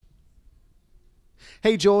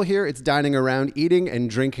Hey, Joel here. It's Dining Around, eating and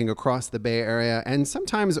drinking across the Bay Area and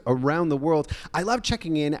sometimes around the world. I love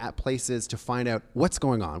checking in at places to find out what's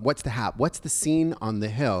going on, what's the hap, what's the scene on the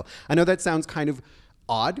hill. I know that sounds kind of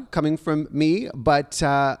odd coming from me, but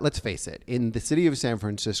let's face it. In the city of San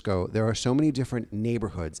Francisco, there are so many different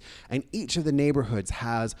neighborhoods, and each of the neighborhoods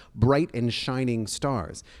has bright and shining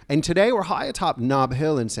stars. And today we're high atop Nob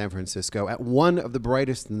Hill in San Francisco at one of the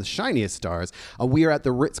brightest and the shiniest stars. We are at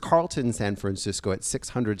the Ritz Carlton San Francisco at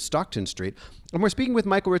 600 Stockton Street, and we're speaking with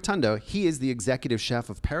Michael Rotondo. He is the executive chef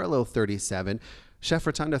of Parallel37. Chef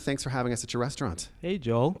Rotondo, thanks for having us at your restaurant. Hey,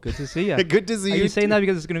 Joel. Good to see you. Good to see you. Are you saying that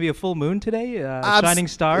because it's going to be a full moon today? Shining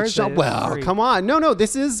stars? Well, come on. No.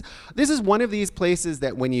 This is one of these places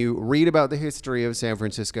that when you read about the history of San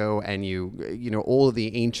Francisco and you know all of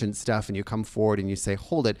the ancient stuff and you come forward and you say,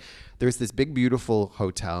 hold it, there's this big, beautiful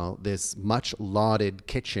hotel, this much lauded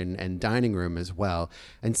kitchen and dining room as well.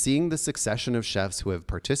 And seeing the succession of chefs who have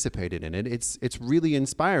participated in it, it's really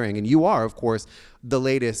inspiring. And you are, of course, the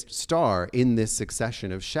latest star in this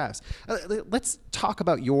succession of chefs. Let's talk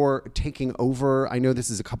about your taking over. I know this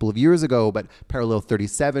is a couple of years ago, but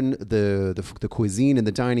Parallel37, the cuisine and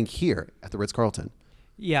the dining here at the Ritz Carlton.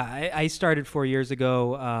 Yeah, I started 4 years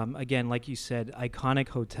ago. Again, like you said, iconic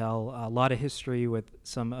hotel, a lot of history with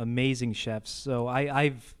some amazing chefs. So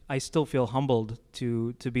I still feel humbled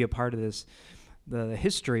to be a part of this, the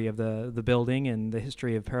history of the building and the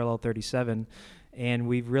history of Parallel37. And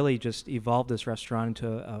we've really just evolved this restaurant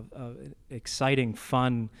into a exciting,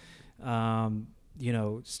 fun,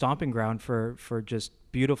 stomping ground for just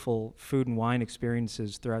beautiful food and wine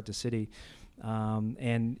experiences throughout the city.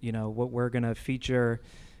 And what we're going to feature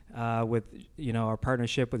with our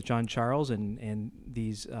partnership with Jean Charles and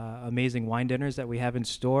these amazing wine dinners that we have in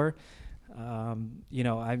store.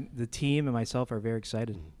 The team and myself are very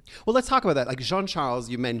excited. Well, let's talk about that. Like Jean Charles,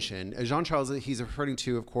 you mentioned Jean Charles. He's referring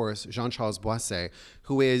to, of course, Jean Charles Boisset,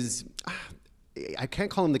 who is. I can't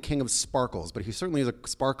call him the king of sparkles, but he certainly is a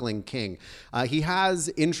sparkling king. He has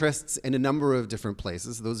interests in a number of different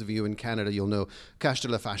places. Those of you in Canada, you'll know Cache de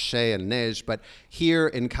la Fâche and Neige, but here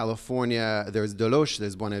in California, there's Deloche,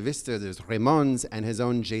 there's Buena Vista, there's Raymond's, and his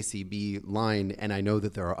own JCB line, and I know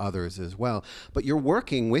that there are others as well. But you're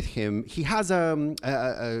working with him. He has a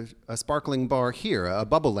sparkling bar here, a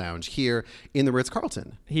bubble lounge here in the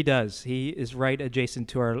Ritz-Carlton. He does. He is right adjacent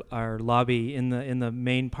to our lobby in the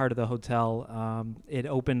main part of the hotel. It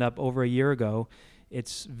opened up over a year ago.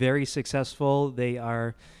 It's very successful. They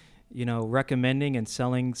are, recommending and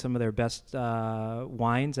selling some of their best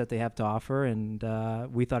wines that they have to offer, and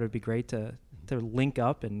we thought it'd be great to link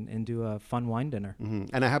up and do a fun wine dinner. Mm-hmm.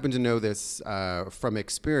 And I happen to know this from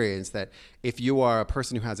experience that if you are a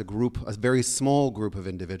person who has a very small group of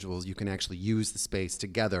individuals, you can actually use the space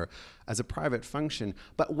together as a private function.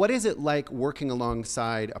 But what is it like working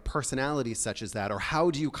alongside a personality such as that, or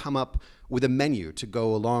how do you come up with a menu to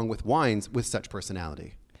go along with wines with such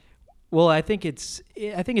personality? Well, I think it's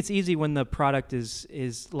easy when the product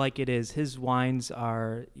is like it is. His wines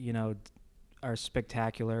are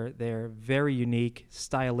spectacular. They're very unique,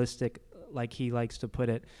 stylistic, like he likes to put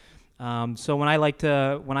it. So when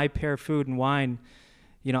I pair food and wine,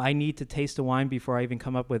 I need to taste the wine before I even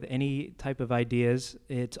come up with any type of ideas.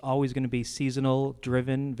 It's always going to be seasonal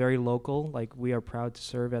driven, very local, like we are proud to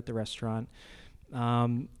serve at the restaurant.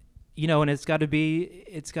 And it's got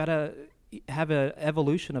to have an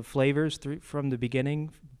evolution of flavors from the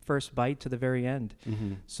beginning, first bite to the very end.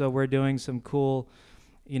 Mm-hmm. So we're doing some cool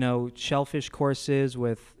shellfish courses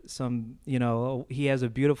with some, he has a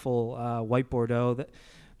beautiful white Bordeaux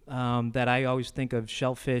that I always think of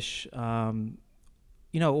shellfish,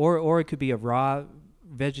 or it could be a raw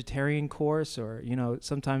vegetarian course, or,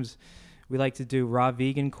 sometimes we like to do raw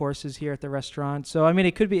vegan courses here at the restaurant. So, I mean,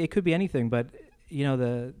 it could be anything, but,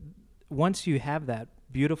 once you have that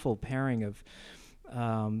beautiful pairing of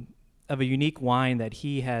a unique wine that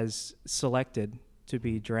he has selected to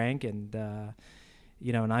be drank and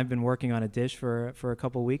I've been working on a dish for a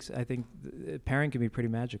couple of weeks. I think pairing can be pretty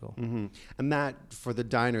magical. Mm-hmm. And that, for the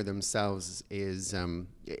diner themselves, is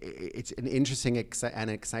it's an interesting and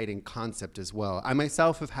exciting concept as well. I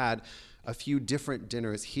myself have had a few different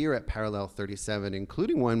dinners here at Parallel37,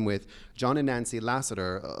 including one with John and Nancy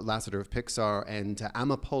Lasseter of Pixar, and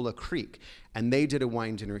Amapola Creek. And they did a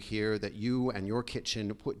wine dinner here that you and your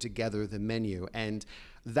kitchen put together the menu. And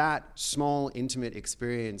that small, intimate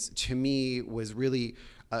experience, to me, was really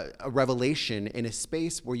a revelation in a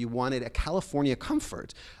space where you wanted a California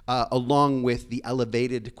comfort along with the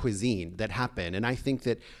elevated cuisine that happened. And I think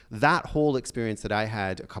that whole experience that I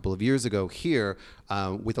had a couple of years ago here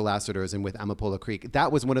with the Lasseters and with Amapola Creek,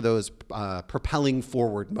 that was one of those propelling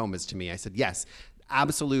forward moments to me. I said, yes,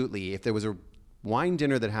 absolutely, if there was a wine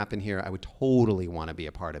dinner that happened here, I would totally want to be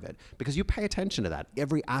a part of it, because you pay attention to that,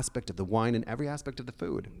 every aspect of the wine and every aspect of the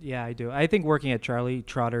food. Yeah, I do. I think working at Charlie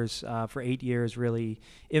Trotter's for 8 years really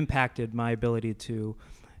impacted my ability to,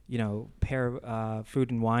 pair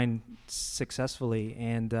food and wine successfully.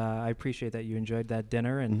 And I appreciate that you enjoyed that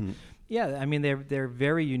dinner. And yeah, I mean, they're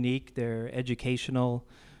very unique. They're educational.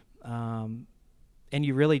 And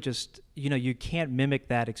you really just, you can't mimic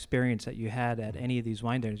that experience that you had at any of these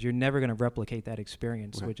wine dinners. You're never going to replicate that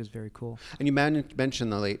experience, which is very cool. And you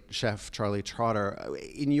mentioned the late chef Charlie Trotter.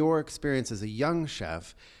 In your experience as a young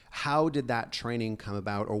chef, how did that training come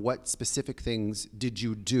about, or what specific things did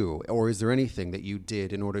you do? Or is there anything that you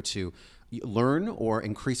did in order to learn or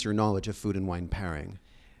increase your knowledge of food and wine pairing?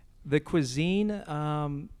 The cuisine,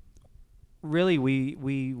 really,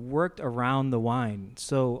 we worked around the wine.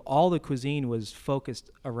 So all the cuisine was focused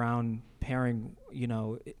around pairing,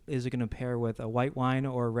 is it going to pair with a white wine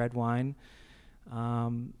or a red wine?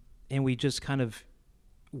 And we just kind of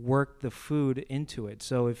worked the food into it.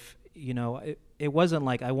 So if, it wasn't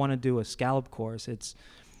like I want to do a scallop course. It's,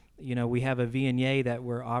 we have a Viognier that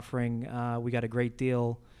we're offering. We got a great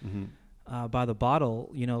deal by the bottle.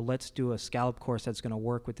 Let's do a scallop course that's going to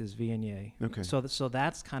work with this Viognier. Okay. So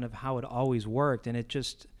that's kind of how it always worked. And it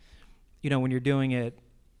just, when you're doing it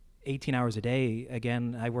 18 hours a day,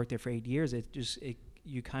 again, I worked there for 8 years.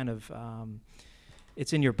 You kind of,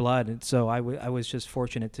 it's in your blood. And so I was just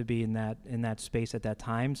fortunate to be in that space at that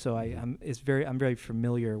time. So I'm very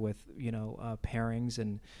familiar with, pairings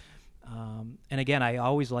and again, I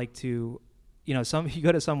always like to, you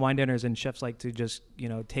go to some wine dinners and chefs like to just,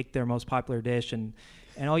 take their most popular dish and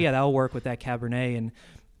oh yeah, that'll work with that Cabernet, and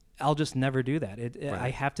I'll just never do that. I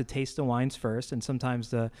have to taste the wines first, and sometimes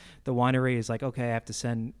the winery is like, okay, I have to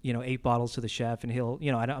send 8 bottles to the chef, and he'll,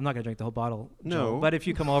 I'm not going to drink the whole bottle. No, Joe, but if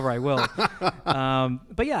you come over, I will.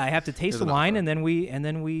 But yeah, I have to taste the wine, and then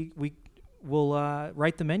we will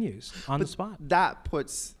write the menus on the spot. That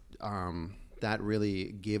puts. That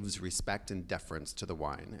really gives respect and deference to the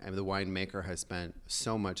wine. I mean, the winemaker has spent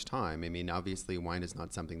so much time. I mean, obviously, wine is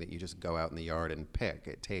not something that you just go out in the yard and pick.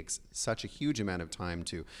 It takes such a huge amount of time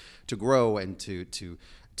to grow and to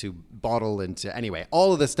bottle and to, anyway,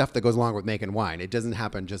 all of the stuff that goes along with making wine. It doesn't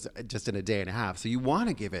happen just in a day and a half. So you want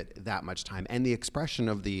to give it that much time. And the expression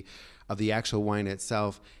of the actual wine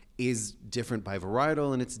itself is different by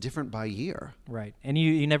varietal, and it's different by year. Right. And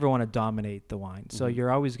you never want to dominate the wine. So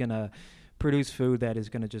you're always going to produce food that is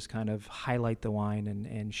going to just kind of highlight the wine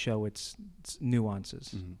and show its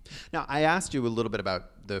nuances. Now, I asked you a little bit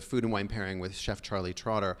about the food and wine pairing with Chef Charlie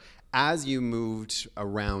Trotter. As you moved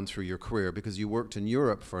around through your career, because you worked in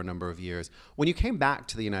Europe for a number of years, when you came back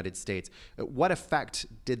to the United States, what effect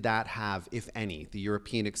did that have, if any, the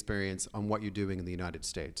European experience on what you're doing in the United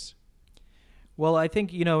States? Well, I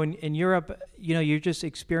think, in Europe, you're just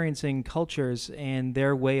experiencing cultures and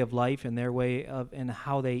their way of life and their way of, and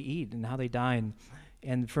how they eat and how they dine.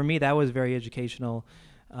 And for me, that was very educational.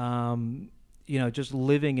 Just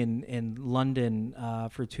living in London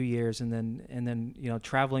for 2 years and then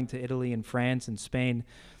traveling to Italy and France and Spain.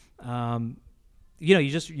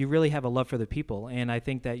 You really have a love for the people. And I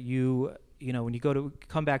think that when you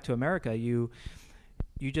come back to America, you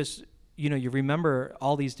just, you remember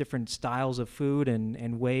all these different styles of food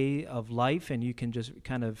and way of life, and you can just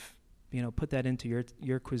kind of, put that into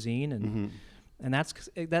your cuisine, and that's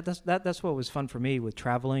what was fun for me with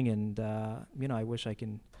traveling, and I wish I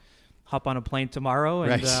can hop on a plane tomorrow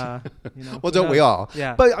and well, don't we all?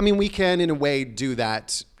 Yeah. But I mean, we can in a way do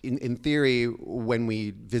that in theory when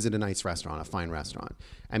we visit a nice restaurant, a fine restaurant.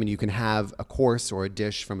 I mean, you can have a course or a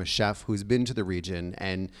dish from a chef who's been to the region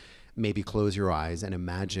and maybe close your eyes and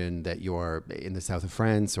imagine that you're in the south of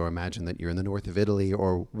France, or imagine that you're in the north of Italy,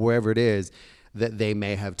 or wherever it is that they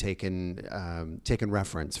may have taken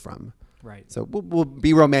reference from. Right. So we'll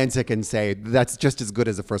be romantic and say that's just as good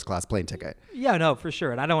as a first-class plane ticket. Yeah, no, for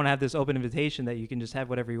sure. And I don't want to have this open invitation that you can just have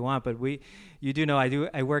whatever you want. But you do know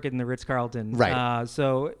I work in the Ritz Carlton. Right.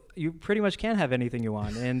 So you pretty much can have anything you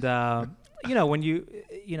want. And when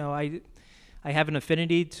I have an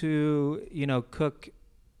affinity to cook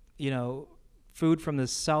food from the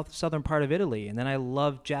southern part of Italy, and then I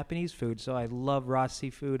love Japanese food, so I love raw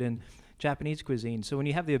seafood and Japanese cuisine. So when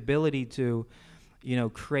you have the ability to,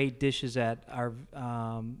 create dishes that are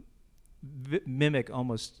mimic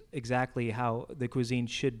almost exactly how the cuisine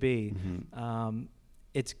should be,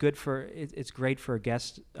 it's great for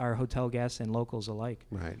guests, our hotel guests and locals alike.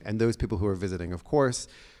 Right, and those people who are visiting, of course,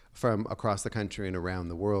 from across the country and around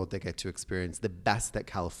the world, they get to experience the best that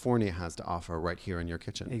California has to offer right here in your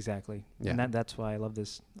kitchen. Exactly. Yeah. And that's why I love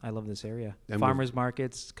this area. And Farmers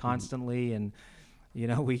markets constantly, and You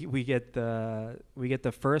know, we get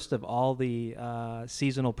the first of all the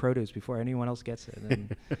seasonal produce before anyone else gets it,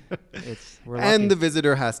 and we're lucky. And the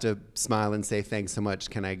visitor has to smile and say, "Thanks so much.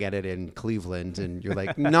 Can I get it in Cleveland?" And you're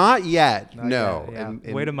like, "Not yet. No. Yet, yeah.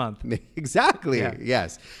 And wait a month." Exactly. Yeah.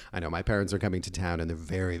 Yes. I know my parents are coming to town, and they're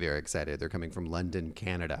very, very excited. They're coming from London,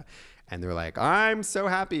 Canada. And they're like, "I'm so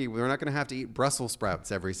happy. We're not going to have to eat Brussels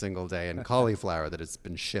sprouts every single day and cauliflower that has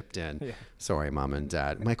been shipped in." Yeah. Sorry, Mom and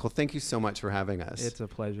Dad. Michael, thank you so much for having us. It's a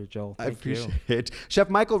pleasure, Joel. I appreciate it. Chef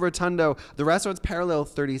Michael Rotondo, the restaurant's Parallel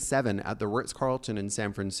 37 at the Ritz Carlton in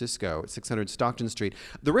San Francisco, 600 Stockton Street.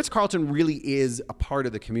 The Ritz Carlton really is a part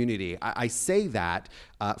of the community. I say that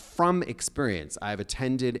from experience. I've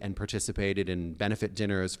attended and participated in benefit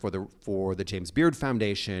dinners for the James Beard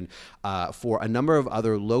Foundation, for a number of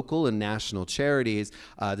other local and national charities,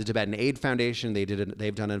 the Tibetan Aid Foundation.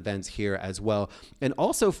 They've done events here as well, and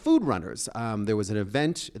also food runners. There was an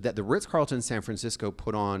event that the Ritz Carlton San Francisco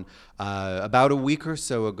put on about a week or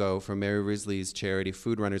so ago for Mary Risley's charity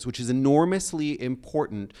Food Runners, which is enormously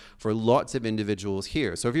important for lots of individuals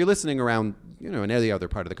here. So if you're listening around, in any other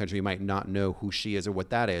part of the country, you might not know who she is or what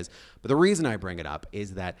that is. But the reason I bring it up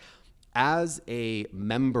is that as a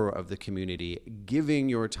member of the community, giving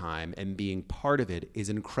your time and being part of it is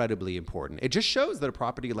incredibly important. It just shows that a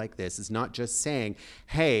property like this is not just saying,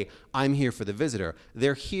 "Hey, I'm here for the visitor."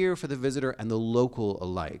 They're here for the visitor and the local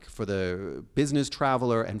alike, for the business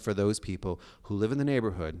traveler and for those people who live in the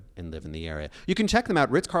neighborhood and live in the area. You can check them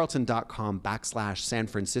out, ritzcarlton.com/San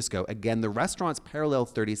Francisco. Again, the restaurant's Parallel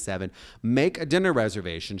 37. Make a dinner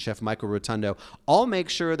reservation, Chef Michael Rotondo. I'll make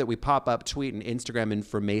sure that we pop up tweet and Instagram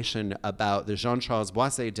information about the Jean Charles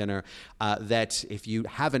Boisset dinner, that if you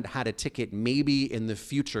haven't had a ticket, maybe in the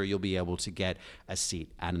future you'll be able to get a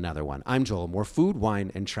seat at another one. I'm Joel. More food,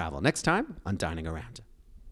 wine, and travel next time on Dining Around.